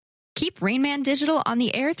Keep Rain Man Digital on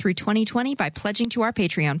the air through 2020 by pledging to our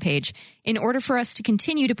Patreon page. In order for us to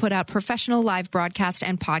continue to put out professional live broadcast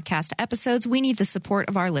and podcast episodes, we need the support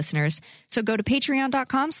of our listeners. So go to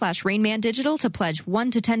patreon.com/RainManDigital to pledge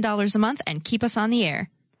 $1 to $10 a month and keep us on the air.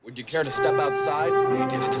 Would you care to step outside? You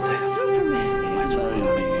did it to this. Superman.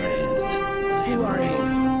 Who are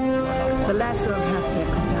you? The lesser of Hestia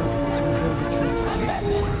compels me to reveal the truth. I'm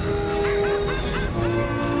Batman.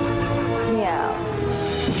 Yeah.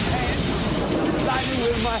 Lightning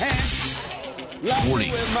with my hands.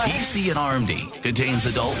 Warning, DC and RMD contains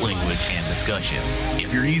adult language and discussions.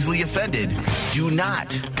 If you're easily offended, do not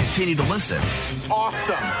continue to listen.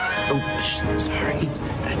 Awesome. Oh, sorry.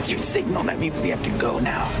 That's your signal. That means we have to go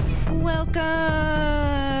now.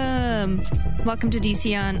 Welcome to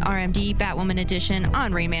DC on RMD, Batwoman Edition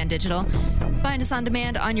on Rain Man Digital. Find us on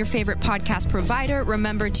demand on your favorite podcast provider.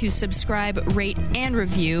 Remember to subscribe, rate, and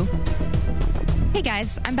review. Hey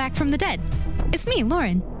guys, I'm back from the dead. It's me,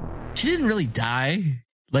 Lauren. She didn't really die.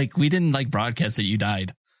 Like, we didn't, broadcast that you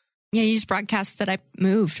died. Yeah, you just broadcast that I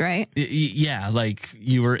moved, right? Yeah, like,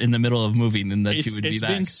 you were in the middle of moving and that you would be back.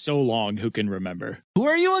 It's been so long, who can remember? Who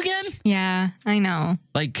are you again? Yeah, I know.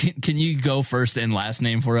 Like, can you go first and last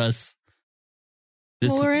name for us?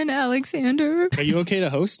 Lauren Alexander. Are you okay to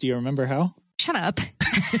host? Do you remember how? Shut up.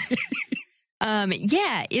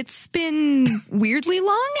 Yeah, it's been weirdly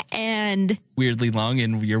long and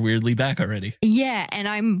you're weirdly back already. Yeah, and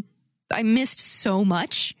I missed so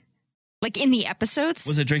much. Like in the episodes.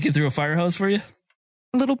 Was it drinking through a fire hose for you?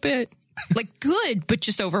 A little bit. Like good, but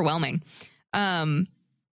just overwhelming. Yeah,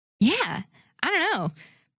 I don't know.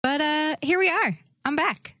 But here we are. I'm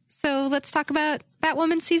back. So let's talk about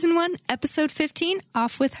Batwoman Season 1, Episode 15,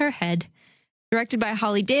 Off With Her Head. Directed by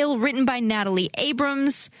Holly Dale, written by Natalie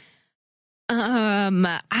Abrams.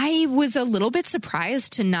 I was a little bit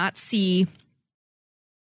surprised to not see...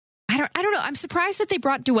 I don't know. I'm surprised that they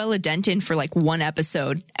brought Duella Dent in for like one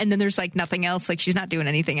episode and then there's like nothing else. Like she's not doing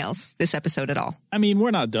anything else this episode at all. I mean,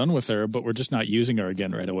 we're not done with her, but we're just not using her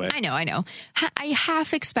again right away. I know. I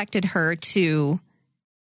half expected her to,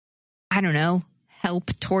 I don't know,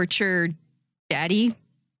 help torture Daddy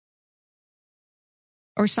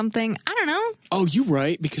or something. I don't know. Oh, you're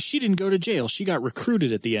right, because she didn't go to jail. She got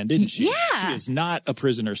recruited at the end, didn't she? Yeah. She is not a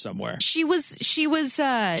prisoner somewhere. She was She was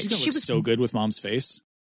so good with Mom's face.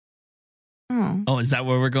 Oh, is that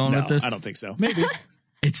where we're going with this? I don't think so. Maybe.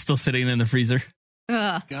 It's still sitting in the freezer.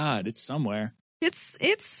 God, it's somewhere. It's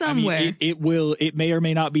somewhere. I mean, it may or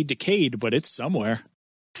may not be decayed, but it's somewhere.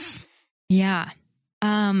 Yeah.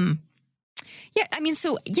 Yeah, I mean,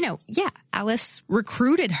 so, Alice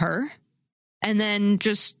recruited her and then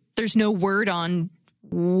just there's no word on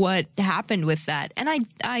what happened with that. And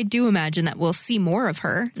I do imagine that we'll see more of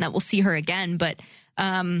her and that we'll see her again, but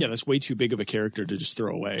yeah, that's way too big of a character to just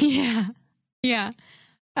throw away. Yeah.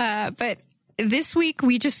 But this week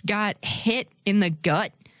we just got hit in the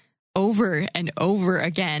gut over and over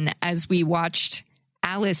again as we watched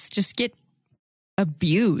Alice just get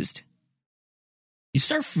abused. You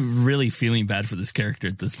start really feeling bad for this character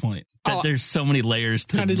at this point. That there's so many layers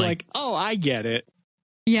to kind of like, I get it.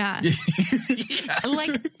 Yeah.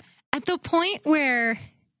 Like at the point where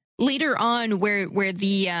later on where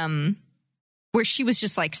the where she was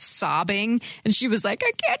just like sobbing and she was like,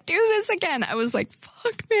 I can't do this again. I was like,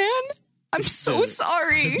 fuck, man. I'm so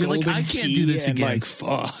sorry. You're like, I can't do this again. Like,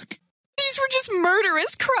 fuck. These were just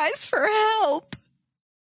murderous cries for help.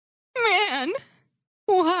 Man.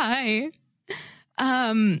 Why?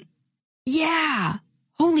 Yeah.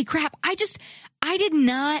 Holy crap. I did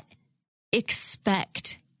not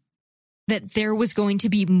expect that there was going to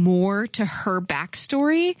be more to her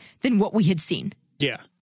backstory than what we had seen. Yeah.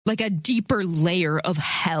 Like a deeper layer of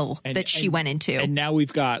hell that she went into. And now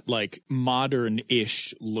we've got like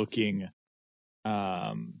modern-ish looking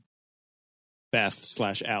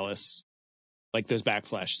Beth/Alice, like those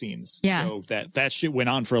backflash scenes. Yeah. So that shit went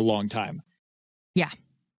on for a long time. Yeah.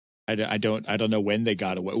 I don't know when they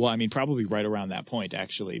got away. Well, I mean, probably right around that point,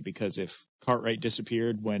 actually, because if Cartwright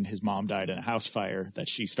disappeared when his mom died in a house fire that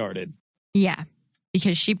she started. Yeah,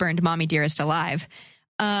 because she burned Mommy Dearest alive.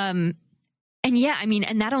 And yeah, I mean,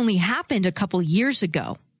 and that only happened a couple years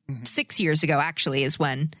ago. 6 years ago, actually, is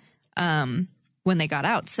when they got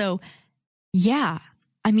out. So, yeah,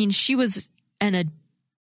 I mean, she was an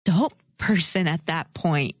adult person at that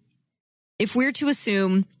point. If we're to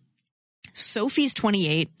assume Sophie's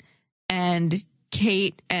 28 and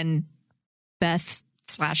Kate and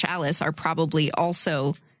Beth/Alice are probably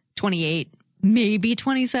also 28, maybe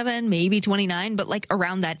 27, maybe 29, but like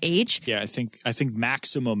around that age. Yeah, I think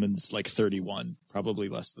maximum is like 31. Probably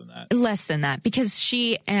less than that. Less than that, because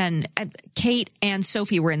she and Kate and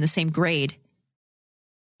Sophie were in the same grade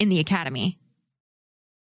in the academy,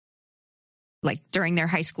 like during their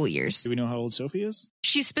high school years. Do we know how old Sophie is?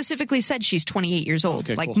 She specifically said she's 28 years old,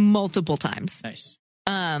 Okay, like cool. multiple times. Nice.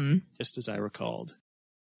 Just as I recalled.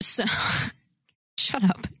 So shut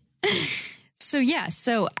up. So yeah,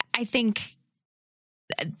 so I think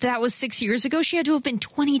that was 6 years ago. She had to have been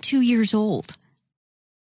 22 years old.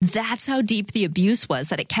 That's how deep the abuse was,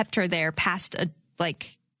 that it kept her there past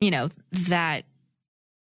that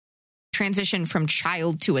transition from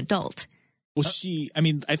child to adult. Well,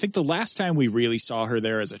 I think the last time we really saw her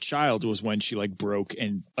there as a child was when she broke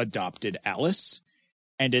and adopted Alice.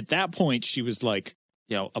 And at that point, she was a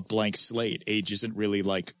blank slate. Age isn't really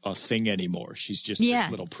a thing anymore. She's just this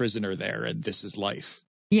little prisoner there, and this is life.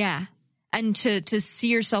 Yeah. And to see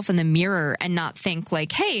yourself in the mirror and not think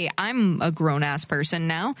hey, I'm a grown ass person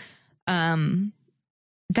now.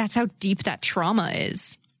 That's how deep that trauma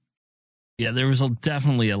is. Yeah, there was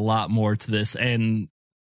definitely a lot more to this. And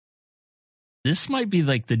this might be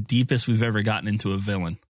the deepest we've ever gotten into a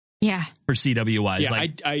villain. Yeah. For CW wise. Yeah,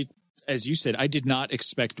 I as you said, I did not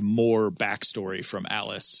expect more backstory from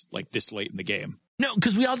Alice this late in the game. No,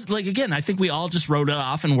 because we all again, I think we all just wrote it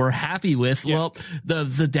off and we're happy with, well,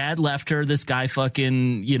 the dad left her, this guy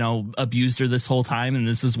fucking, abused her this whole time, and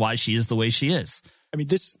this is why she is the way she is. I mean,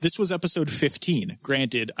 this was episode 15.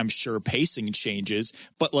 Granted, I'm sure pacing changes,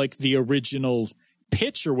 but the original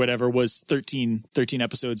pitch or whatever was 13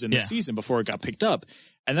 episodes in the season before it got picked up.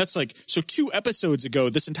 And that's so 2 episodes ago,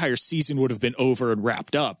 this entire season would have been over and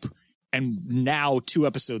wrapped up. And now 2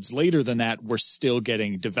 episodes later than that, we're still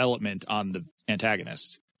getting development on the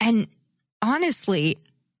antagonist. And honestly,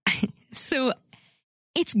 so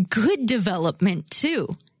it's good development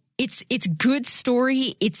too. It's good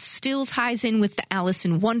story. It still ties in with the Alice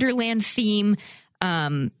in Wonderland theme.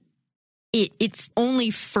 It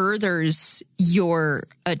only furthers your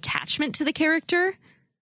attachment to the character.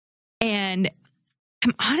 And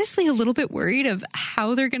I'm honestly a little bit worried of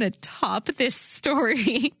how they're going to top this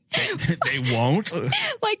story. They won't.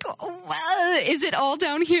 Is it all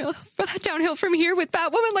downhill from here with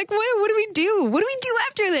Batwoman? What do we do? What do we do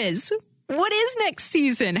after this? What is next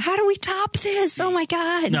season? How do we top this? Oh my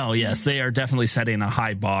God. No, yes, they are definitely setting a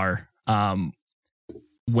high bar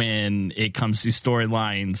when it comes to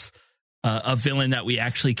storylines. A villain that we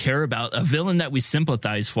actually care about, a villain that we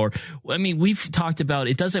sympathize for. I mean, we've talked about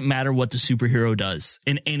it doesn't matter what the superhero does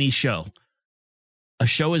in any show. A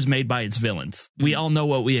show is made by its villains. We all know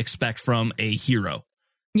what we expect from a hero.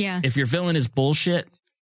 Yeah. If your villain is bullshit,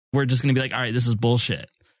 we're just going to be all right, this is bullshit.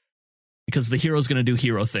 Because the hero's going to do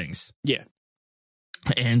hero things. Yeah.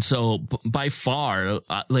 And so by far,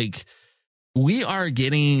 we are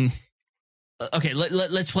getting... Okay,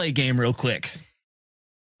 let's play a game real quick.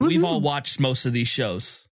 We've all watched most of these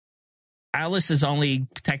shows. Alice is only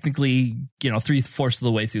technically, 3/4 of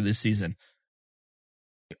the way through this season.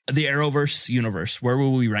 The Arrowverse universe, where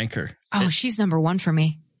will we rank her? Oh, she's number 1 for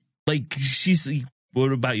me.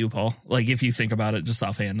 What about you, Paul? If you think about it just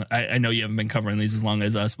offhand. I know you haven't been covering these as long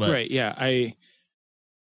as us, but... Right, yeah. I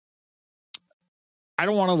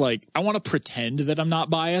don't want to I want to pretend that I'm not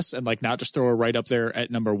biased and not just throw her right up there at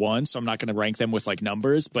number 1. So I'm not going to rank them with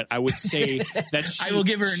numbers, but I would say that I will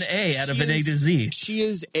give her an A out of an A to Z. She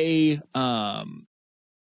is a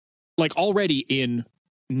already in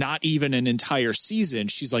not even an entire season.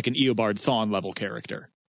 She's an Eobard Thawne level character.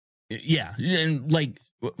 Yeah, and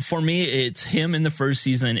for me, it's him in the first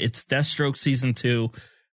season. It's Deathstroke season 2.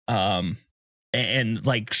 And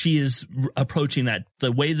she is approaching that the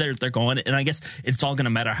way they're going. And I guess it's all going to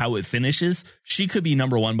matter how it finishes. She could be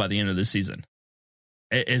number 1 by the end of the season.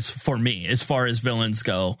 It's for me, as far as villains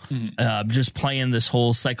go, just playing this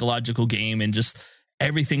whole psychological game and just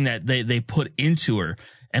everything that they put into her.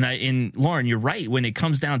 And Lauren, you're right. When it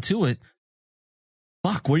comes down to it,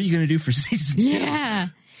 fuck, what are you going to do for season 2? Yeah.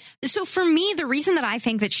 So for me, the reason that I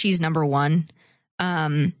think that she's number 1,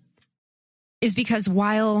 is because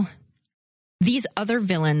while these other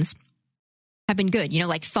villains have been good,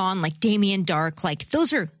 Thawne, Damien Dark,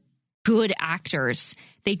 those are good actors.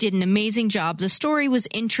 They did an amazing job. The story was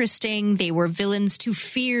interesting. They were villains to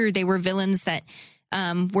fear. They were villains that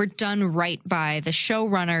were done right by the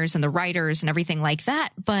showrunners and the writers and everything like that.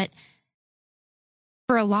 But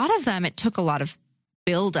for a lot of them, it took a lot of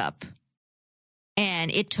buildup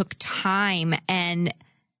and it took time, and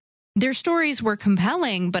their stories were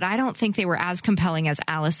compelling, but I don't think they were as compelling as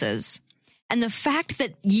Alice's. And the fact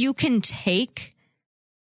that you can take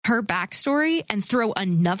her backstory and throw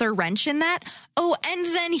another wrench in that. Oh, and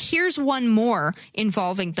then here's one more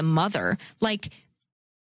involving the mother.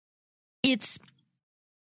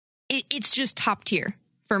 it's just top tier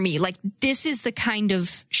for me. Like, this is the kind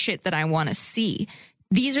of shit that I want to see.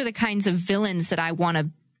 These are the kinds of villains that I want to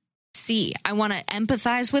see. I want to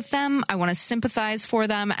empathize with them. I want to sympathize for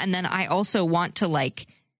them. And then I also want to, like,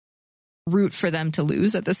 root for them to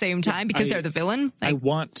lose at the same time because they're the villain. Like, I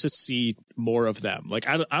want to see more of them. Like,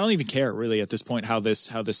 I don't even care really at this point how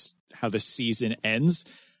this season ends.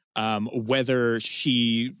 Whether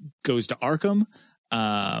she goes to Arkham,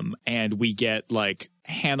 and we get like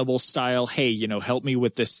Hannibal style, hey, you know, help me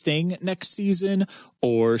with this thing next season,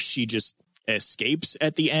 or she just escapes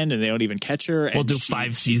at the end and they don't even catch her. We'll do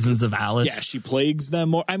 5 seasons of Alice. Yeah, she plagues them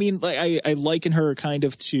more. I mean, like I liken her kind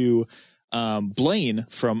of to Blaine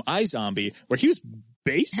from iZombie, where he was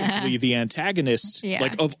basically the antagonist,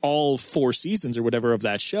 like, of all 4 seasons or whatever of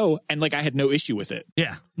that show, and like I had no issue with it.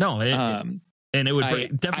 Yeah, no, and it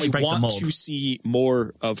would definitely break the mold. I want to see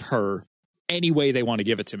more of her any way they want to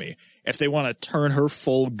give it to me. If they want to turn her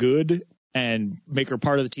full good and make her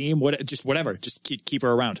part of the team, whatever, just keep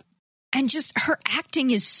her around. And just her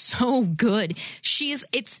acting is so good.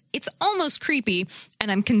 It's almost creepy,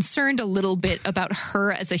 and I'm concerned a little bit about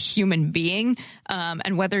her as a human being,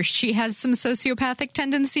 and whether she has some sociopathic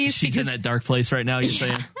tendencies. She's in that dark place right now, you're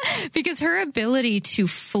saying? Because her ability to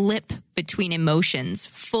flip between emotions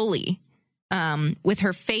fully, with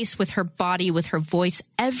her face, with her body, with her voice,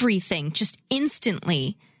 everything, just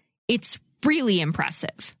instantly, it's really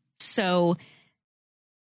impressive. So,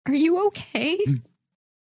 are you okay?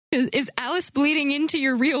 Is Alice bleeding into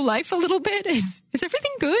your real life a little bit? Is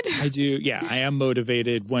everything good? I do. Yeah, I am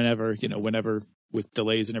motivated whenever with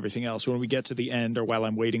delays and everything else, when we get to the end or while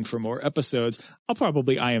I'm waiting for more episodes, I'll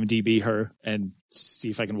probably IMDb her and see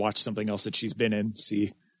if I can watch something else that she's been in.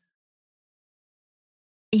 See.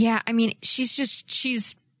 Yeah, I mean,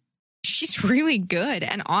 she's really good.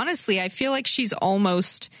 And honestly, I feel like she's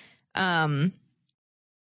almost kind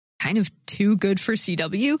of too good for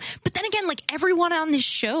CW. But then again, like, everyone on this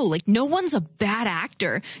show, like, no one's a bad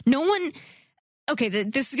actor. No one. Okay,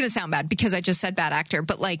 this is going to sound bad because I just said bad actor,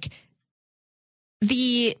 but like,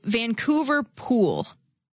 the Vancouver pool,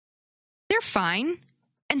 they're fine.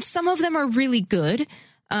 And some of them are really good.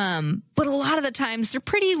 But a lot of the times they're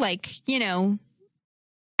pretty, like, you know,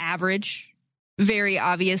 average, very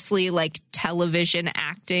obviously like television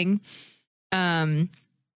acting. But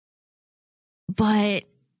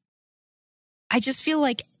I just feel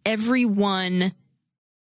like everyone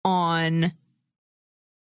on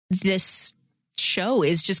this show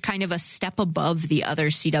is just kind of a step above the other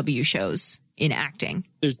CW shows in acting.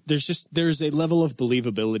 There's a level of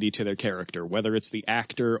believability to their character, whether it's the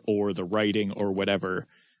actor or the writing or whatever.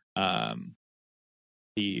 The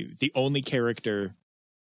only character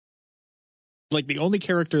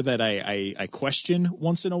that I question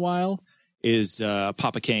once in a while is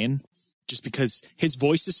Papa Kane. Just because his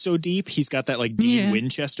voice is so deep, he's got that like Dean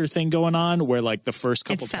Winchester thing going on where like the first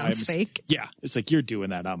couple times. It sounds fake. Yeah. It's like, you're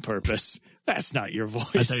doing that on purpose. That's not your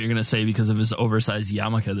voice. I thought you were going to say because of his oversized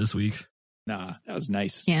yarmulke this week. Nah, that was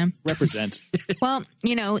nice. Yeah. Represent. Well,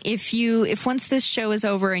 you know, if once this show is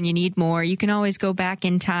over and you need more, you can always go back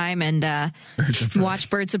in time and watch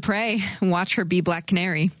Birds of Prey and watch her be Black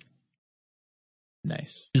Canary.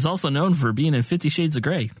 Nice. She's also known for being in 50 Shades of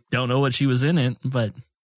Grey. Don't know what she was in it, but...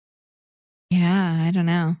 Yeah, I don't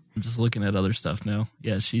know. I'm just looking at other stuff now.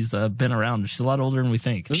 Yeah, she's been around. She's a lot older than we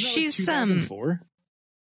think. She's 2004.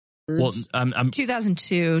 Well, I'm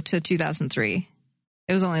 2002 to 2003.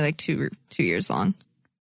 It was only like two years long.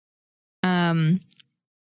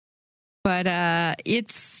 But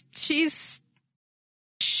she's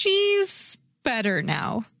better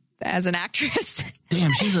now as an actress.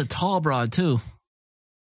 Damn, she's a tall broad too.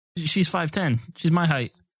 She's 5'10". She's my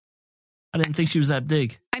height. I didn't think she was that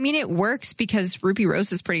big. I mean, it works because Ruby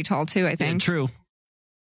Rose is pretty tall too, I think. Yeah, true.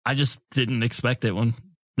 I just didn't expect it when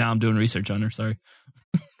now I'm doing research on her. Sorry.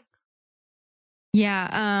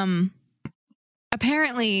 Yeah.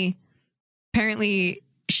 Apparently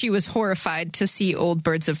she was horrified to see old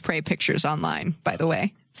Birds of Prey pictures online, by the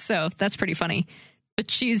way. So that's pretty funny. But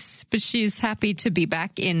she's happy to be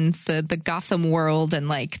back in the Gotham world and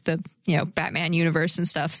like the, you know, Batman universe and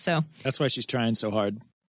stuff. So that's why she's trying so hard.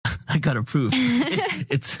 I gotta prove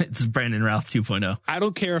it's Brandon Routh 2.0. I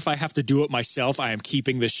don't care if I have to do it myself. I am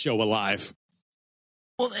keeping this show alive.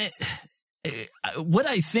 Well, what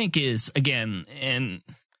I think is, again, and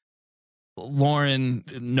Lauren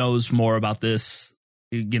knows more about this,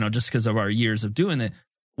 you know, just because of our years of doing it,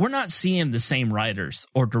 we're not seeing the same writers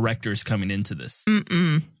or directors coming into this.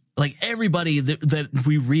 Mm-mm. Like, everybody that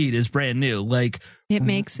we read is brand new. Like, it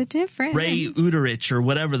makes a difference. Ray Uterich or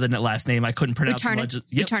whatever the last name I couldn't pronounce.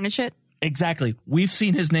 Utarnich it? Exactly. We've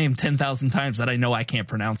seen his name 10,000 times that I know I can't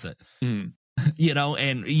pronounce it. You know,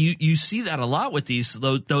 and you see that a lot with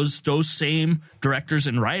those same directors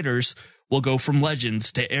and writers will go from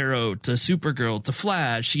Legends to Arrow to Supergirl to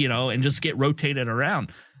Flash, you know, and just get rotated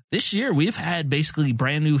around. This year, we've had basically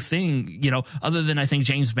brand new thing, you know, other than I think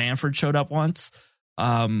James Manford showed up once,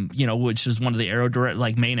 you know, which is one of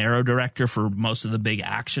the main Arrow director for most of the big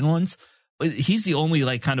action ones. He's the only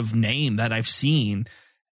like kind of name that I've seen.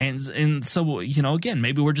 And so, you know, again,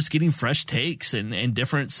 maybe we're just getting fresh takes and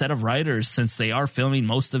different set of writers since they are filming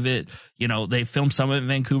most of it. You know, they filmed some of it in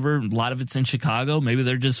Vancouver. A lot of it's in Chicago. Maybe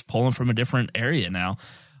they're just pulling from a different area now.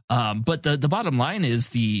 But the bottom line is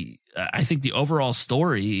I think the overall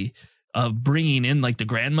story of bringing in like the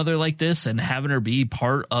grandmother like this and having her be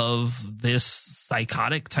part of this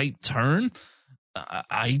psychotic type turn.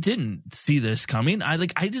 I didn't see this coming. I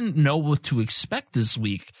didn't know what to expect this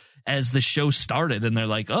week as the show started, and they're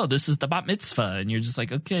like, oh, this is the bat mitzvah. And you're just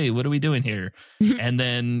like, okay, what are we doing here? And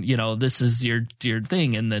then, you know, this is your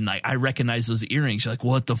thing. And then I recognize those earrings. You're like,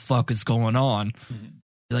 what the fuck is going on?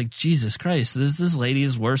 You're like, Jesus Christ, this lady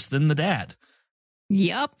is worse than the dad.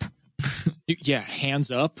 Yep. Yeah.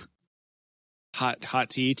 Hands up. Hot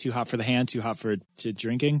tea, too hot for the hand, too hot to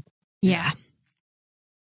drinking. Yeah.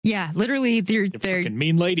 Yeah, literally, they're fucking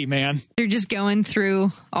mean lady, man. They're just going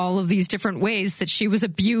through all of these different ways that she was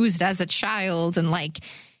abused as a child, and like,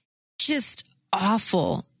 just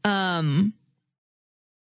awful. And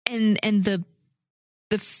the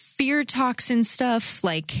fear toxin stuff,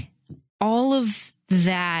 like all of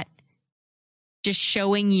that, just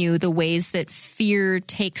showing you the ways that fear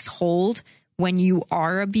takes hold when you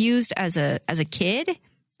are abused as a kid,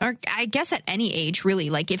 or I guess at any age, really.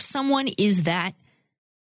 Like if someone is that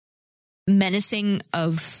menacing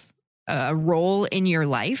of a role in your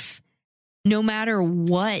life, no matter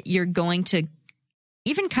what, you're going to,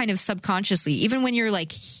 even kind of subconsciously, even when you're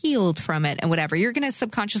like healed from it and whatever, you're going to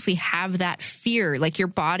subconsciously have that fear. Like your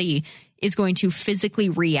body is going to physically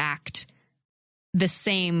react the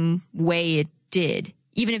same way it did.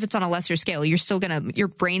 Even if it's on a lesser scale, your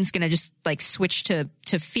brain's gonna just like switch to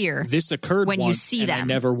fear. This occurred when once, you see and them. I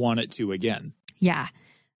never want it to again. Yeah.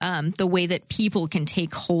 The way that people can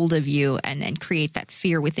take hold of you and create that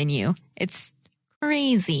fear within you. It's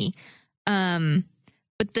crazy.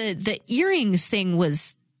 But the earrings thing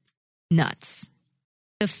was nuts.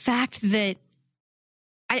 The fact that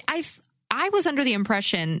I was under the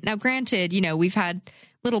impression, now granted, you know, we've had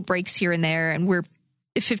little breaks here and there and we're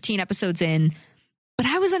 15 episodes in, but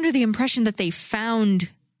I was under the impression that they found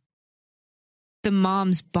the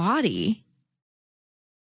mom's body.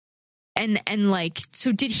 And like,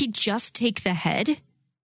 so did he just take the head?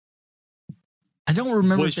 I don't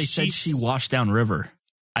remember if they said she washed down river.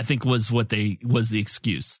 I think was the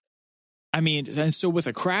excuse. I mean, and so with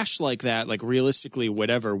a crash like that, like realistically,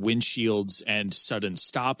 whatever, windshields and sudden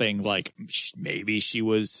stopping, like maybe she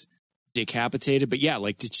was decapitated. But yeah,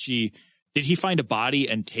 like did he find a body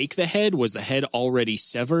and take the head? Was the head already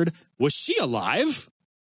severed? Was she alive?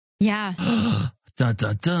 Yeah. Da,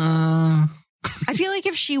 da, da. I feel like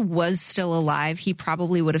if she was still alive, he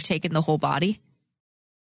probably would have taken the whole body.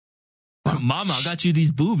 Mama, I got you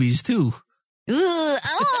these boobies too. Ugh,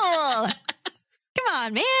 oh, come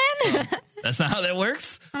on, man. That's not how that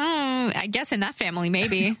works. I guess in that family,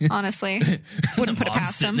 maybe. Honestly, wouldn't put it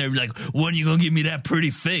past him. They're like, when are you gonna give me that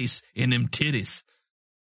pretty face and them titties?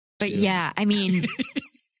 But yeah, I mean,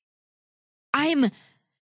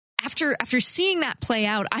 after seeing that play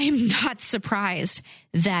out, I am not surprised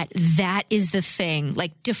that is the thing,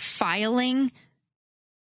 like defiling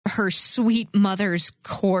her sweet mother's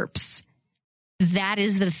corpse. That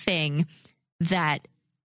is the thing that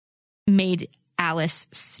made Alice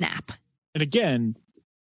snap. And again,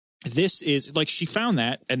 this is like she found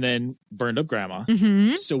that and then burned up grandma.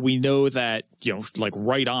 Mm-hmm. So we know that, you know, like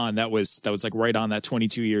right on, that was like right on that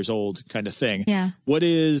 22 years old kind of thing. Yeah. What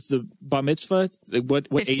is the bar mitzvah? What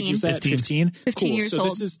 15. age is that? 15? 15 cool. years so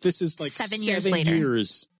old. This is like 7 years later.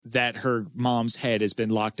 Years that her mom's head has been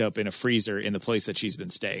locked up in a freezer in the place that she's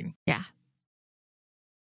been staying. Yeah.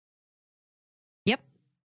 Yep.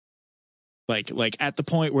 Like at the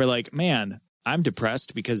point where like, man, I'm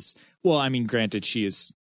depressed because, well, I mean, granted,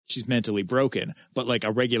 she's mentally broken, but like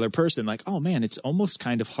a regular person, like, oh man, it's almost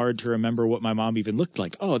kind of hard to remember what my mom even looked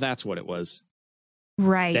like. Oh, that's what it was.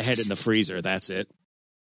 Right. The head in the freezer. That's it.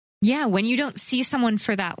 Yeah. When you don't see someone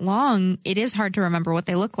for that long, it is hard to remember what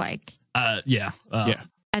they look like. Yeah. Yeah.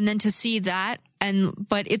 And then to see that,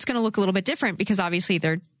 but it's going to look a little bit different because obviously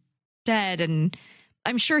they're dead. And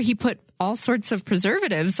I'm sure he put all sorts of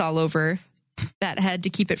preservatives all over that head to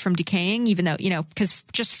keep it from decaying, even though, you know, because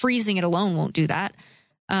just freezing it alone won't do that.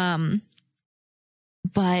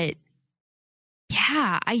 But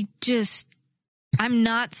yeah, I'm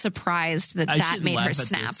not surprised that made her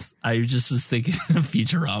snap. I just was thinking of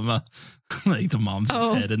Futurama, like the mom's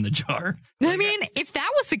head in the jar. I mean, if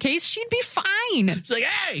that was the case, she'd be fine. She's like,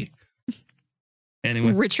 hey.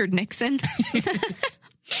 Anyway, Richard Nixon.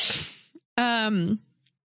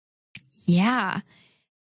 Yeah,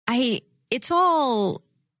 it's all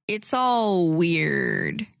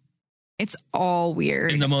weird. It's all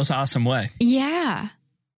weird in the most awesome way. Yeah.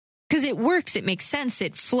 Because it works, it makes sense,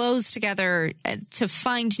 it flows together. To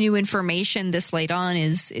find new information this late on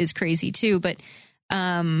is crazy too. But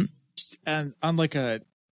and on like a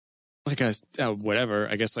whatever,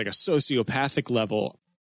 I guess like a sociopathic level,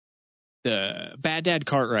 the bad dad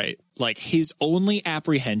Cartwright, like his only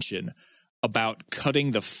apprehension about cutting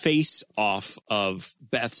the face off of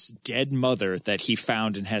Beth's dead mother that he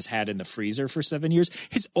found and has had in the freezer for 7 years,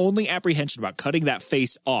 his only apprehension about cutting that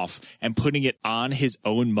face off and putting it on his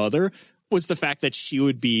own mother was the fact that she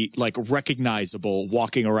would be like recognizable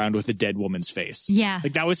walking around with a dead woman's face. Yeah.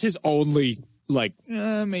 Like that was his only like,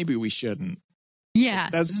 maybe we shouldn't. Yeah.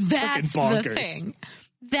 That's fucking bonkers. The thing.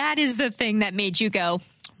 That is the thing that made you go,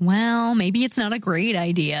 well, maybe it's not a great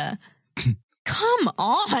idea. Come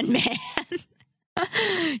on, man.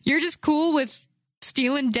 You're just cool with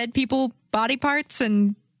stealing dead people body parts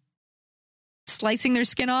and slicing their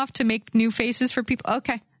skin off to make new faces for people.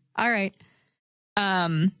 Okay. All right.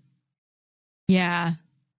 Yeah.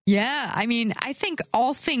 Yeah. I mean, I think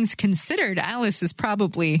all things considered, Alice is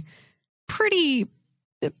probably pretty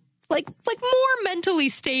like more mentally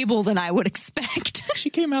stable than I would expect.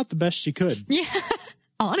 She came out the best she could. Yeah.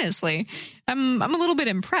 Honestly, I'm a little bit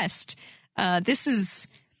impressed. That's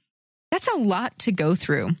a lot to go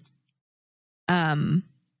through.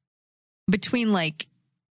 Between like,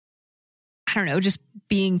 I don't know, just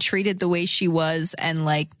being treated the way she was and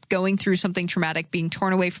like going through something traumatic, being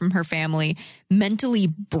torn away from her family, mentally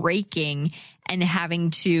breaking and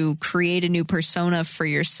having to create a new persona for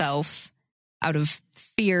yourself out of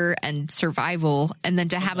fear and survival. And then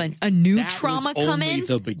to have a new that trauma was come only in.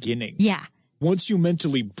 the beginning. Yeah. Once you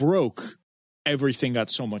mentally broke, everything got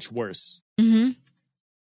so much worse. Mm-hmm.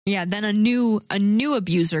 Yeah, then a new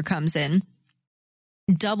abuser comes in,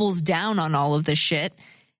 doubles down on all of this shit,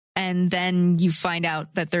 and then you find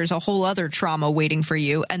out that there's a whole other trauma waiting for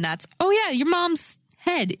you, and that's, oh yeah, your mom's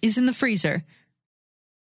head is in the freezer.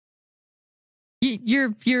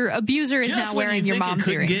 Your abuser is Just now when wearing you your think mom's it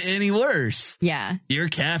couldn't earrings. get any worse. Yeah. You're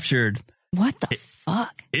captured. What the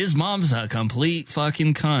fuck? His mom's a complete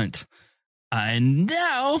fucking cunt. And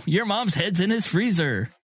now your mom's head's in his freezer.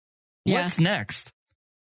 Yeah. What's next?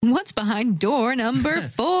 What's behind door number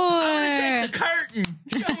 4? I'm gonna take the curtain.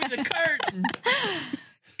 Show me the curtain.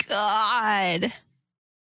 God.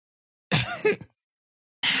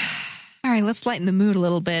 All right, let's lighten the mood a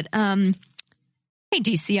little bit. Hey,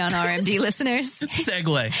 DC on RMD listeners.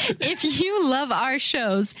 Segue. If you love our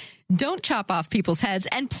shows, don't chop off people's heads,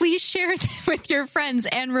 and please share it with your friends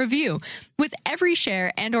and review. With every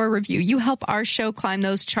share and or review, you help our show climb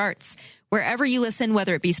those charts. Wherever you listen,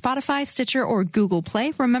 whether it be Spotify, Stitcher, or Google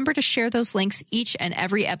Play, remember to share those links each and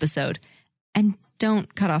every episode. And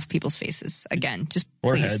don't cut off people's faces. Again, just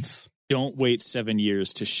Or please. heads. Don't wait 7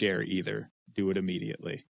 years to share either. Do it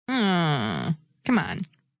immediately. Come on.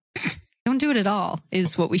 Don't do it at all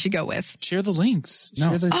is what we should go with. Share the links. No.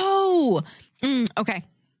 Share the- Oh, okay.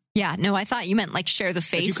 Yeah, no, I thought you meant like share the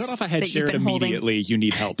face. If you cut off a head, that share you've it been holding. immediately. You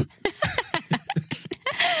need help.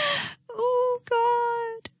 Oh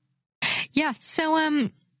God. Yeah. So,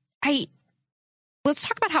 let's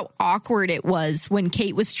talk about how awkward it was when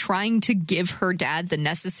Kate was trying to give her dad the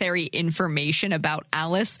necessary information about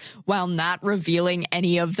Alice while not revealing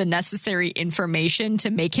any of the necessary information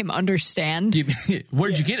to make him understand.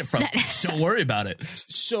 Where'd you get it from? Don't worry about it.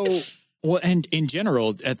 So, well, and in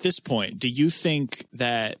general, at this point, do you think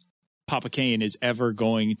that Papa Kane is ever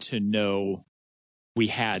going to know we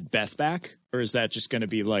had Beth back? Or is that just going to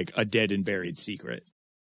be like a dead and buried secret?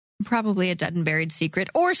 Probably a dead and buried secret,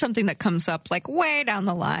 or something that comes up like way down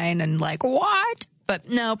the line and like, what? But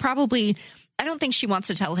no, probably, I don't think she wants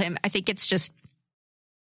to tell him. I think it's just,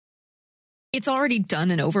 it's already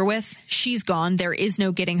done and over with. She's gone. There is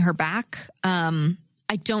no getting her back.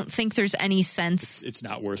 I don't think there's any sense. It's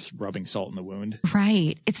not worth rubbing salt in the wound.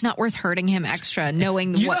 Right. It's not worth hurting him extra,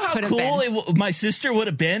 knowing You what know how could have cool been. my sister would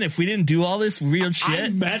have been if we didn't do all this weird shit? I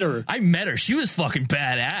met her. She was fucking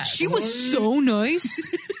badass. She was so nice.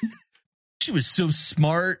 She was so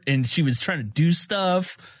smart, and she was trying to do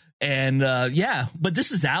stuff. And yeah, but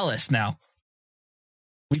this is Alice now.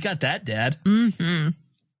 We got that, Dad. Mm-hmm.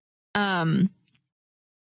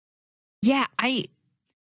 Yeah,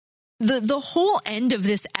 the whole end of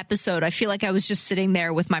this episode, I feel like I was just sitting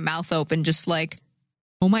there with my mouth open, just like,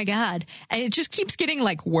 oh my God. And it just keeps getting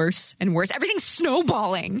like worse and worse. Everything's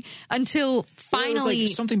snowballing until finally it was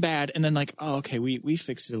like something bad. And then like, oh, okay, we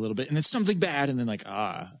fixed it a little bit. And then something bad. And then like,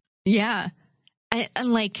 yeah.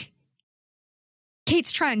 And like,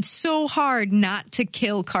 Kate's trying so hard not to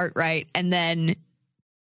kill Cartwright. And then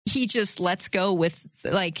he just lets go with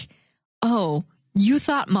like, oh, you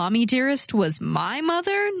thought Mommy Dearest was my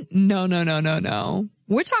mother? No.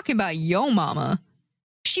 We're talking about yo mama.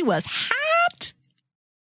 She was hot.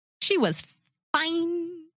 She was fine.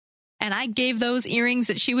 And I gave those earrings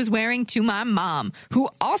that she was wearing to my mom, who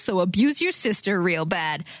also abused your sister real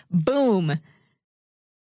bad. Boom.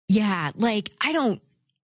 Yeah, like, I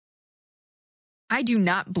do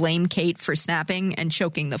not blame Kate for snapping and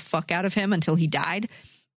choking the fuck out of him until he died.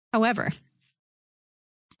 However,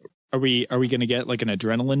 Are we going to get like an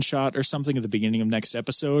adrenaline shot or something at the beginning of next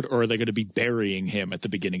episode, or are they going to be burying him at the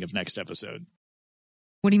beginning of next episode?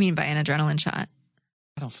 what do you mean by an adrenaline shot?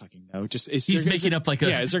 I don't fucking know. Just He's making up like a...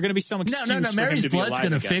 Yeah, is there going to be some excuse No. for him Mary's to be blood's alive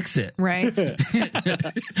going to again? fix it. Right?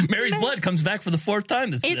 Mary's blood comes back for the fourth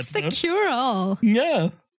time this It's episode. the cure-all. Yeah.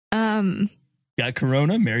 Got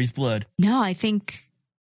corona, Mary's blood. No, I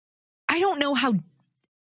don't know how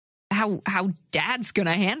Dad's going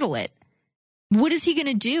to handle it. What is he going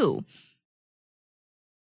to do?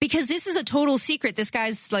 Because this is a total secret. This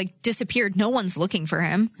guy's like disappeared. No one's looking for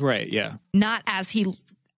him. Right, yeah. Not as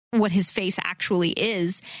what his face actually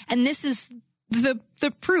is. And this is the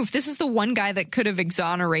proof. This is the one guy that could have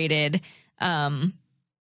exonerated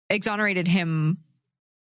him,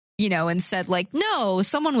 you know, and said like, no,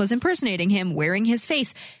 someone was impersonating him wearing his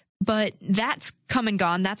face. But that's come and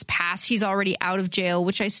gone. That's past. He's already out of jail,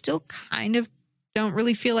 which I still kind of don't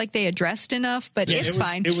really feel like they addressed enough, but Yeah, it's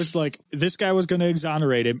fine. It was like this guy was going to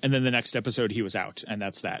exonerate him, and then the next episode he was out, and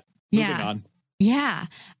that's that. Moving on. Yeah.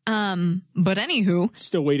 But anywho.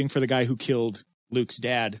 Still waiting for the guy who killed Luke's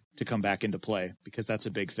dad to come back into play, because that's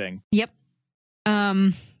a big thing. Yep.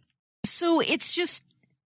 So it's just,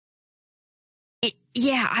 I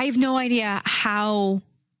have no idea how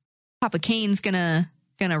Papa Kane's gonna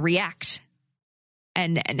react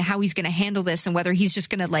and how he's gonna handle this, and whether he's just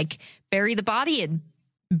gonna like bury the body and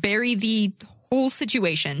bury the whole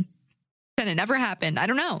situation. And it never happened. I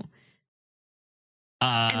don't know.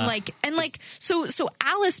 So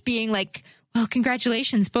Alice being like, well,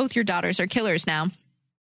 congratulations, both your daughters are killers now.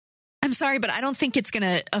 I'm sorry, but I don't think it's going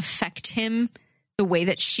to affect him the way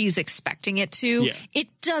that she's expecting it to. Yeah. It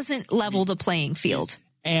doesn't level the playing field.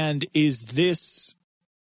 And is this...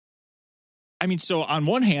 I mean, so on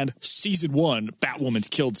one hand, season 1, Batwoman's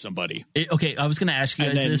killed somebody. Okay, I was going to ask you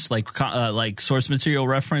guys this, like source material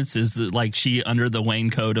reference, is like she under the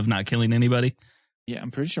Wayne code of not killing anybody? Yeah,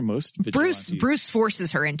 I'm pretty sure most vigilantes... Bruce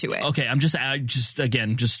forces her into it. Okay,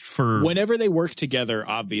 just for... Whenever they work together,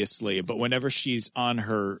 obviously, but whenever she's on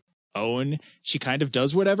her own, she kind of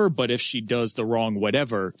does whatever, but if she does the wrong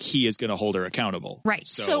whatever, he is going to hold her accountable. Right.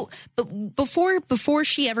 So but before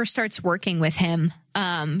she ever starts working with him,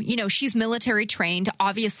 you know, she's military trained.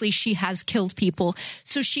 Obviously, she has killed people.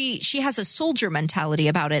 So she has a soldier mentality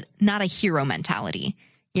about it, not a hero mentality.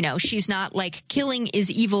 You know, she's not like killing is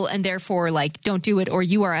evil and therefore like don't do it or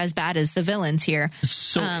you are as bad as the villains here.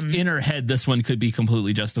 So in her head, this one could be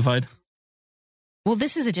completely justified. Well,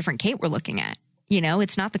 this is a different Kate we're looking at. You know,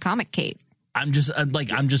 it's not the comic Kate. I'm just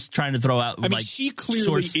trying to throw out. I mean, she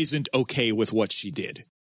clearly isn't okay with what she did.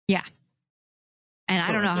 Yeah. And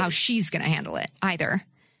I don't know how she's going to handle it either.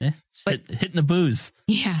 But hitting the booze.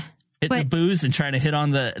 Yeah. Hitting the booze and trying to hit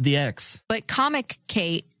on the ex. But comic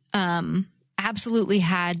Kate absolutely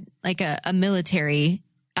had like a military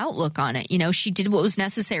outlook on it. You know, she did what was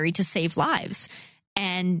necessary to save lives.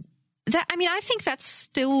 And that, I mean, I think that's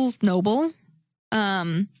still noble.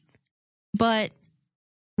 But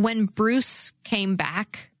when Bruce came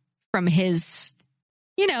back from his,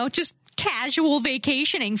 you know, just casual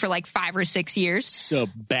vacationing for like 5 or 6 years.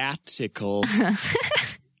 Sabbatical.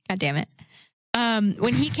 God damn it.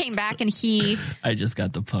 When he came back and he I just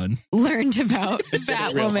got the pun. Learned about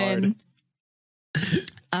Batwoman.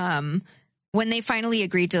 When they finally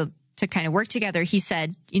agreed to kind of work together, he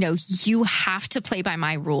said, you know, you have to play by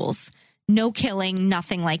my rules. No killing,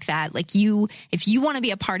 nothing like that. Like if you want to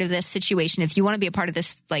be a part of this situation, if you want to be a part of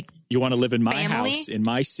this, like you want to live in my family, house, in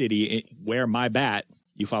my city, wear my bat,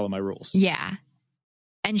 you follow my rules. Yeah.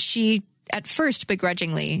 And she at first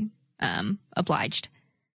begrudgingly obliged.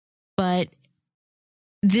 But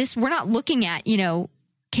we're not looking at, you know,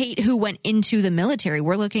 Kate who went into the military.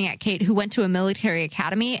 We're looking at Kate who went to a military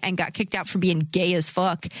academy and got kicked out for being gay as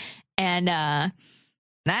fuck. And that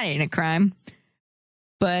ain't a crime.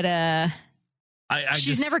 But I she's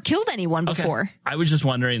just, never killed anyone before. I was just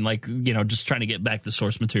wondering, like, just trying to get back the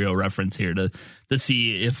source material reference here to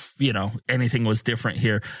see if, anything was different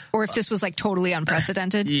here. Or if this was like totally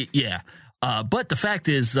unprecedented. Yeah. But the fact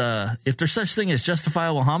is, if there's such thing as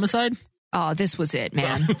justifiable homicide. Oh, this was it,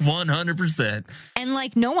 man. 100%. And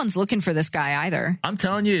like, no one's looking for this guy either. I'm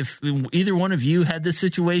telling you, if either one of you had this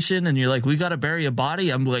situation and you're like, we got to bury a body,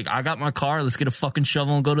 I'm like, I got my car. Let's get a fucking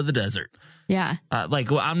shovel and go to the desert. Yeah.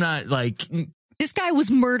 I'm not like. This guy was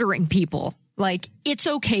murdering people. Like, it's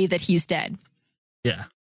okay that he's dead. Yeah.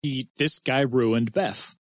 This guy ruined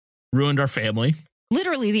Beth. Ruined our family.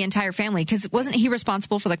 Literally the entire family. Because wasn't he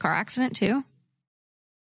responsible for the car accident too?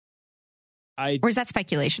 Or is that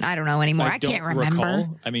speculation? I don't know anymore. I can't remember.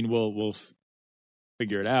 Recall. I mean, we'll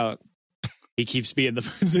figure it out. He keeps being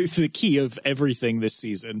the key of everything this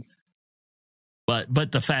season.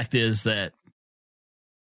 But the fact is that.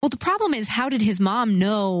 Well, the problem is, how did his mom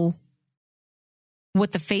know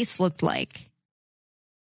what the face looked like?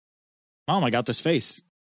 Mom, I got this face.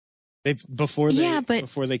 Before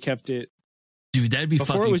they kept it. Dude, that'd be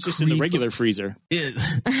before it was just in the regular freezer. Yeah.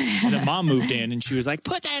 And then Mom moved in and she was like,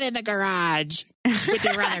 put that in the garage with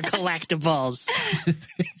your other collectibles.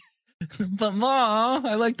 But Mom,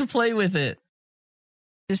 I like to play with it.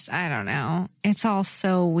 Just, I don't know. It's all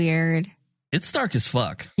so weird. It's dark as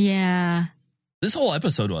fuck. Yeah. This whole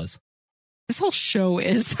episode was. This whole show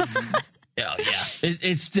is. Yeah.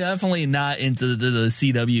 It's definitely not into the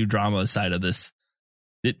CW drama side of this.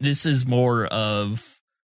 This is more of,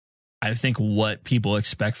 I think, what people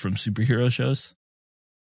expect from superhero shows.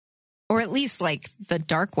 Or at least like the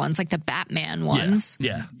dark ones, like the Batman ones.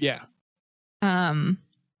 Yeah. Yeah.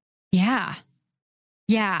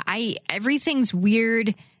 Everything's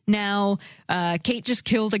weird now. Kate just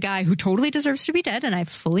killed a guy who totally deserves to be dead, and I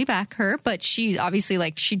fully back her. But she obviously,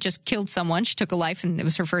 like, she just killed someone. She took a life, and it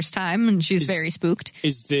was her first time, and she's very spooked.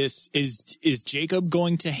 Is Jacob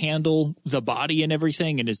going to handle the body and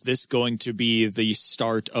everything? And is this going to be the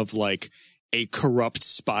start of like a corrupt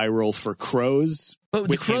spiral for Crows? But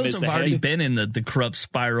the Crows have already been in the corrupt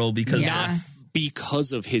spiral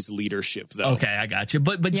because of his leadership, though. Okay, I got you.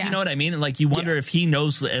 But you know what I mean? Like, you wonder if he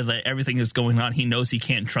knows that everything is going on. He knows he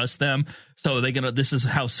can't trust them. So this is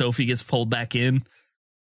how Sophie gets pulled back in.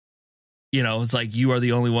 It's like, you are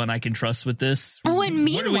the only one I can trust with this. Oh, and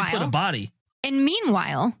meanwhile, where do we put a body? And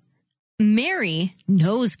meanwhile, Mary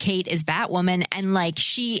knows Kate is Batwoman, and like,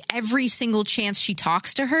 every single chance she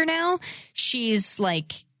talks to her now, she's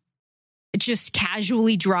like just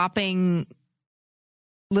casually dropping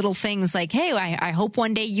little things like, hey, I hope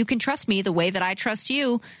one day you can trust me the way that I trust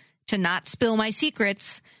you to not spill my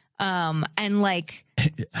secrets. And like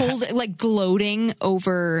gloating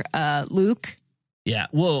over Luke. Yeah.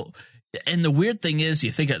 Well, and the weird thing is,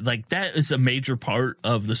 you think like that is a major part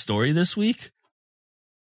of the story this week.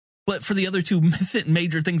 But for the other two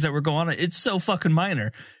major things that were going on, it's so fucking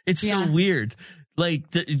minor. It's so weird. Like,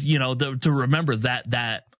 to remember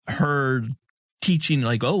that her teaching,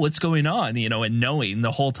 like, oh, what's going on, and knowing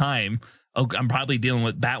the whole time, oh, I'm probably dealing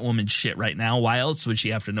with Batwoman shit right now. Why else would she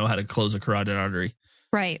have to know how to close a carotid artery?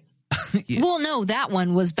 Right. Well, no, that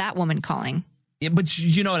one was Batwoman calling. Yeah, but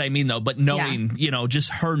you know what I mean, though. But knowing,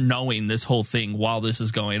 just her knowing this whole thing while this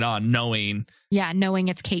is going on, knowing. Yeah, knowing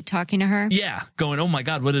it's Kate talking to her. Yeah, going, oh my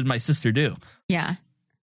God, what did my sister do? Yeah.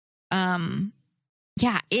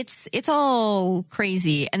 Yeah, it's all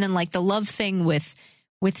crazy. And then like the love thing with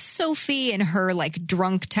Sophie and her like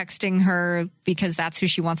drunk texting her because that's who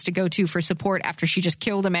she wants to go to for support after she just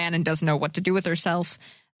killed a man and doesn't know what to do with herself.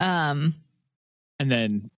 And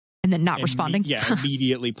then not responding. Yeah,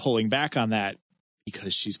 immediately pulling back on that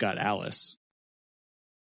because she's got Alice.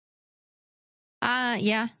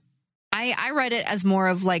 Yeah. I read it as more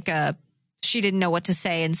of like she didn't know what to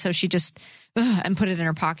say, and so she just and put it in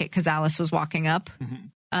her pocket because Alice was walking up.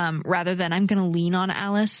 Mm-hmm. Rather than I'm going to lean on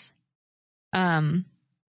Alice. I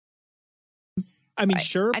mean,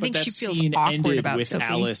 sure, but that scene ended with Sophie.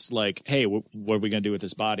 Alice like, hey, what are we going to do with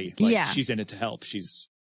this body? Like, she's in it to help.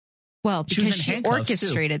 Well, because she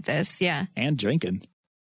orchestrated this, yeah. And drinking.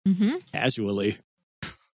 Mm-hmm. Casually.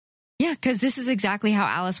 Yeah, because this is exactly how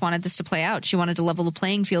Alice wanted this to play out. She wanted to level the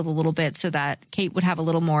playing field a little bit so that Kate would have a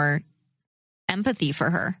little more empathy for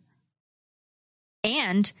her.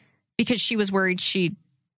 And because she was worried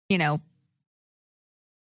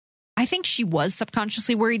I think she was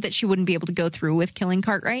subconsciously worried that she wouldn't be able to go through with killing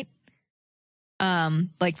Cartwright.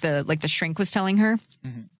 Like the shrink was telling her.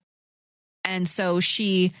 Mm-hmm. And so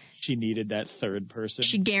she needed that third person.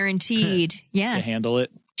 She guaranteed, to handle it.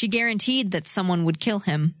 She guaranteed that someone would kill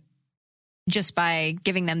him just by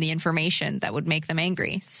giving them the information that would make them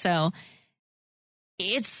angry. So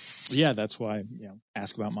Yeah, that's why,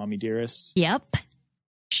 ask about Mommy Dearest. Yep.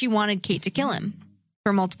 She wanted Kate to kill him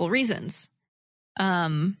for multiple reasons.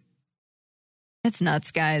 It's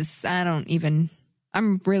nuts, guys.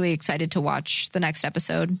 I'm really excited to watch the next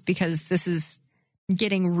episode because this is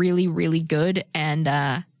getting really, really good. And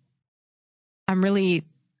I'm really,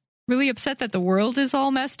 really upset that the world is all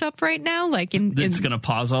messed up right now. Like it's going to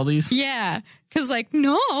pause all these? Yeah. Because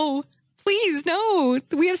no, please, no.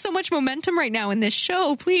 We have so much momentum right now in this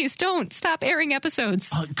show. Please don't stop airing episodes.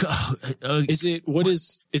 Is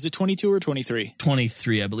it 22 or 23?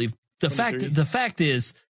 23, I believe. The fact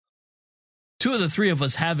is, two of the three of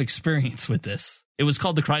us have experience with this. It was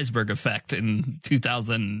called the Kreisberg effect in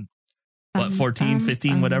 2014,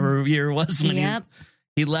 15, whatever year it was when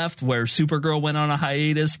he left, where Supergirl went on a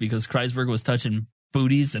hiatus because Kreisberg was touching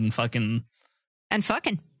booties and fucking and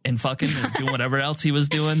doing whatever else he was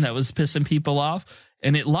doing that was pissing people off.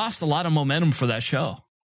 And it lost a lot of momentum for that show.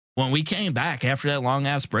 When we came back after that long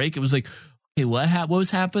ass break, it was like, okay, what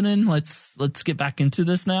was happening? Let's get back into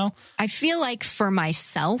this now. I feel like for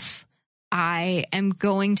myself, I am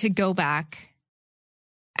going to go back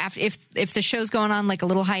after if the show's going on like a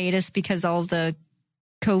little hiatus because all of the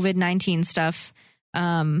COVID-19 stuff.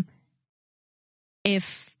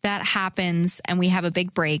 If that happens and we have a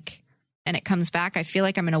big break and it comes back, I feel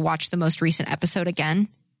like I'm going to watch the most recent episode again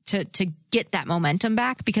to get that momentum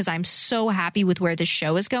back because I'm so happy with where this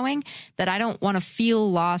show is going that I don't want to feel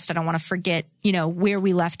lost. I don't want to forget, where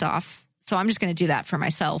we left off. So I'm just going to do that for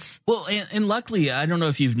myself. Well, and luckily, I don't know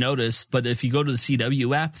if you've noticed, but if you go to the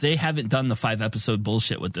CW app, they haven't done the 5-episode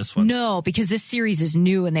bullshit with this one. No, because this series is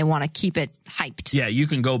new and they want to keep it hyped. Yeah, you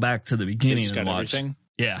can go back to the beginning and watch. Everything.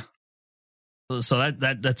 Yeah. So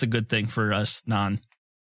that's a good thing for us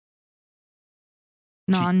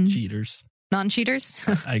cheaters. Non-cheaters?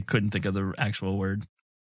 I couldn't think of the actual word.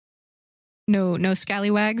 No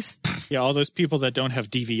scallywags? Yeah, all those people that don't have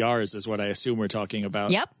DVRs is what I assume we're talking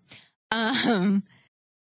about. Yep. I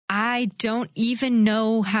don't even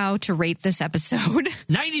know how to rate this episode.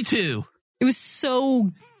 92. It was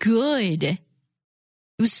so good.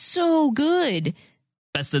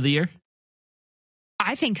 Best of the year?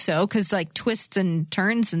 I think so, because like twists and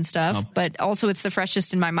turns and stuff, but also it's the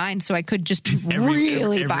freshest in my mind, so I could just be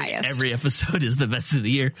really biased. Every episode is the best of the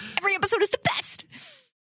year. Every episode is the best.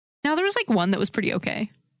 Now there was like one that was pretty okay.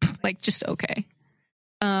 Like just okay.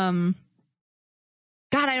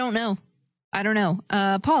 God, I don't know.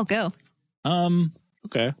 Paul, go.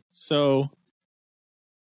 Okay. So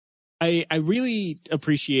I really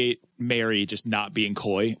appreciate Mary just not being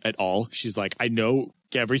coy at all. She's like, I know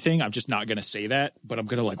everything. I'm just not going to say that, but I'm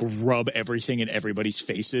going to like rub everything in everybody's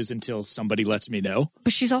faces until somebody lets me know.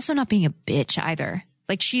 But she's also not being a bitch either.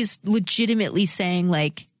 Like she's legitimately saying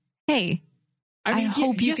like, hey, I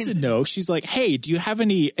hope you can. Yes and no. She's like, hey, do you have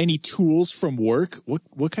any tools from work?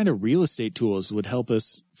 What kind of real estate tools would help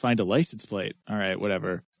us find a license plate? All right,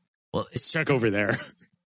 whatever. Well, let's check over there.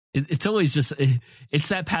 It's always just, it's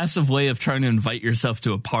that passive way of trying to invite yourself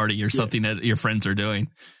to a party or something that your friends are doing.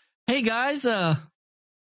 Hey guys, I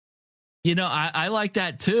like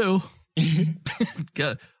that too. Oh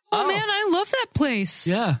man, I love that place.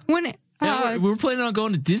 Yeah. We were planning on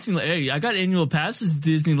going to Disneyland. Hey, I got annual passes to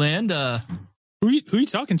Disneyland. Who are you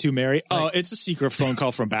talking to, Mary? Oh, it's a secret phone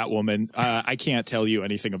call from Batwoman. I can't tell you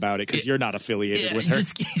anything about it because you're not affiliated with her.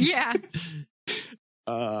 Yeah.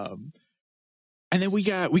 And then we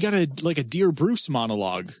got a Dear Bruce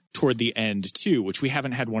monologue toward the end too, which we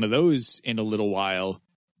haven't had one of those in a little while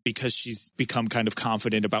because she's become kind of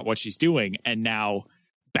confident about what she's doing and now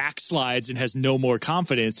backslides and has no more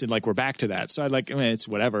confidence, and like we're back to that. So it's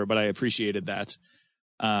whatever, but I appreciated that.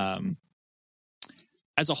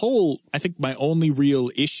 As a whole, I think my only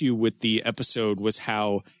real issue with the episode was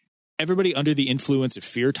how everybody under the influence of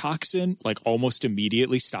fear toxin, like almost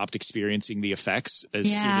immediately stopped experiencing the effects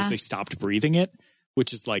as soon as they stopped breathing it,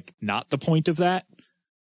 which is like not the point of that.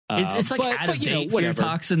 It's like out of date fear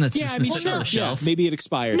toxin that's just been sitting on the shelf. Yeah, maybe it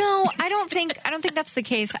expired. No, I don't think that's the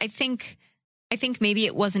case. I think maybe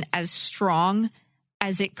it wasn't as strong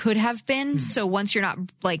as it could have been. So once you're not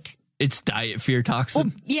like. It's diet fear toxin.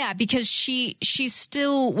 Well, yeah, because she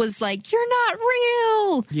still was like, you're not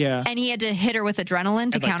real. Yeah. And he had to hit her with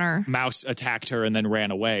adrenaline to counter. Mouse attacked her and then ran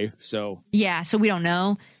away. So. Yeah, so we don't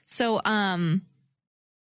know. So,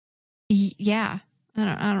 yeah, I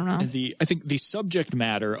don't know. And I think the subject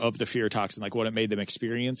matter of the fear toxin, like what it made them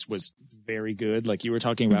experience, was very good. Like you were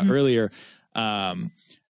talking about earlier.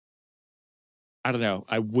 I don't know.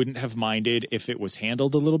 I wouldn't have minded if it was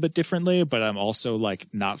handled a little bit differently, but I'm also like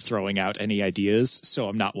not throwing out any ideas. So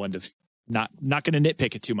I'm not one to Not going to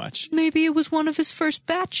nitpick it too much. Maybe it was one of his first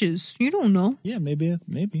batches. You don't know. Yeah, maybe.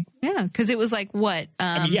 Yeah, because it was like what?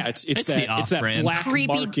 I mean, yeah, it's that black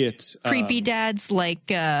market creepy dad's like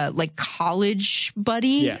college buddy,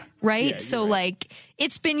 Yeah. right? Yeah, so right. like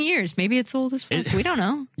it's been years. Maybe it's old as fuck. We don't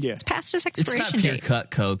know. Yeah. It's past its It's expiration not pure date.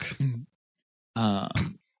 cut Coke.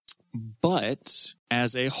 But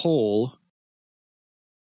as a whole,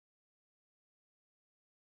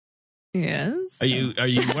 Yes. Are you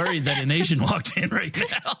worried that an Asian walked in right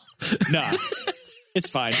now? nah, it's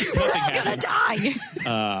fine. We're Nothing all gonna happened.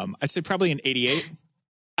 die. I'd say probably an 88.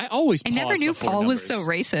 I always I pause never knew before Paul was so numbers.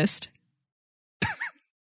 racist.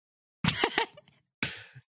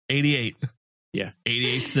 88. Yeah.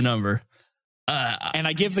 88's the number. And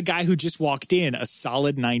I give the guy who just walked in a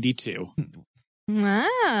solid 92.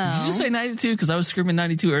 Wow. Did you say 92? Because I was screaming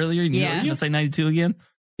 92 earlier. And you Yeah. were going to say 92 again?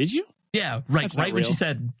 Did you? Yeah, right. That's not Right when she real.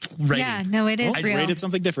 said rating. Yeah, no, it is I real. rated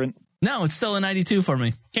something different. No, it's still a 92 for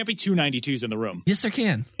me. Can't be two 92s in the room. Yes, there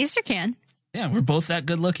can. Easter can. Yeah, we're both that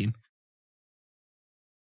good looking.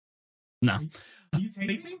 No. You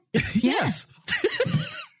take me? Yes.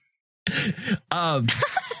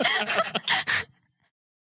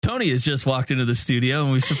 Tony has just walked into the studio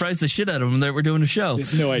and we surprised the shit out of him that we're doing a show.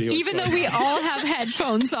 There's no idea. Even though we all have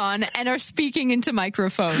headphones on and are speaking into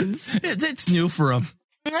microphones. It's new for him.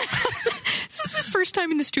 This is his first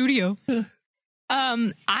time in the studio.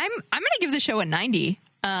 I'm gonna give the show a 90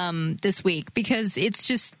 this week because it's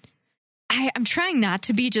just I'm trying not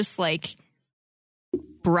to be just like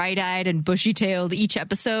bright-eyed and bushy-tailed each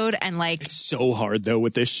episode and like it's so hard though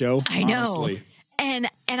with this show. I know. Honestly. And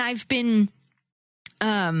I've been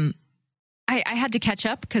I had to catch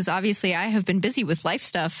up because obviously I have been busy with life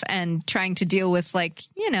stuff and trying to deal with like,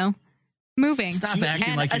 moving. Stop acting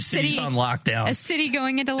And like a your city's city- on lockdown. A city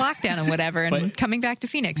going into lockdown and whatever and But coming back to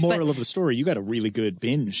Phoenix. Moral of the story, you got a really good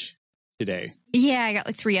binge today. Yeah, I got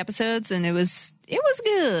like 3 episodes and it was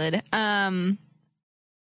good.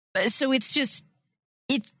 So it's just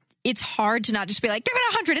it's hard to not just be like, give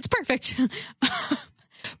it 100, it's perfect.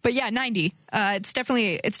 But yeah, 90. It's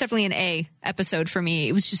definitely an A episode for me.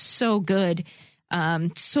 It was just so good.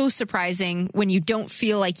 So surprising when you don't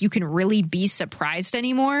feel like you can really be surprised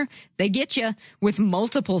anymore. They get you with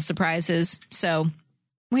multiple surprises. So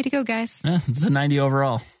way to go, guys. Yeah, it's a 90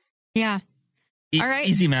 overall. Yeah. All right.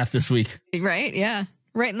 Easy math this week. Right. Yeah.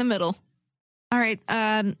 Right in the middle. All right.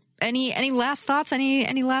 Any last thoughts?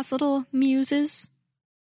 Any last little muses?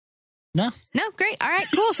 No. No, great. All right,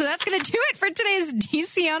 cool. So that's going to do it for today's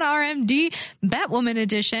DC on RMD Batwoman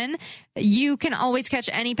edition. You can always catch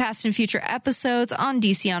any past and future episodes on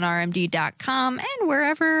DCOnRMD.com and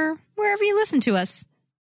wherever you listen to us.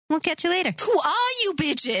 We'll catch you later. Who are you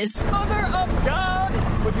bitches? Mother of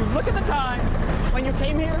God! Would you look at the time? When you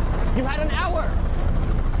came here, you had an hour.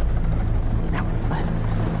 Now it's less.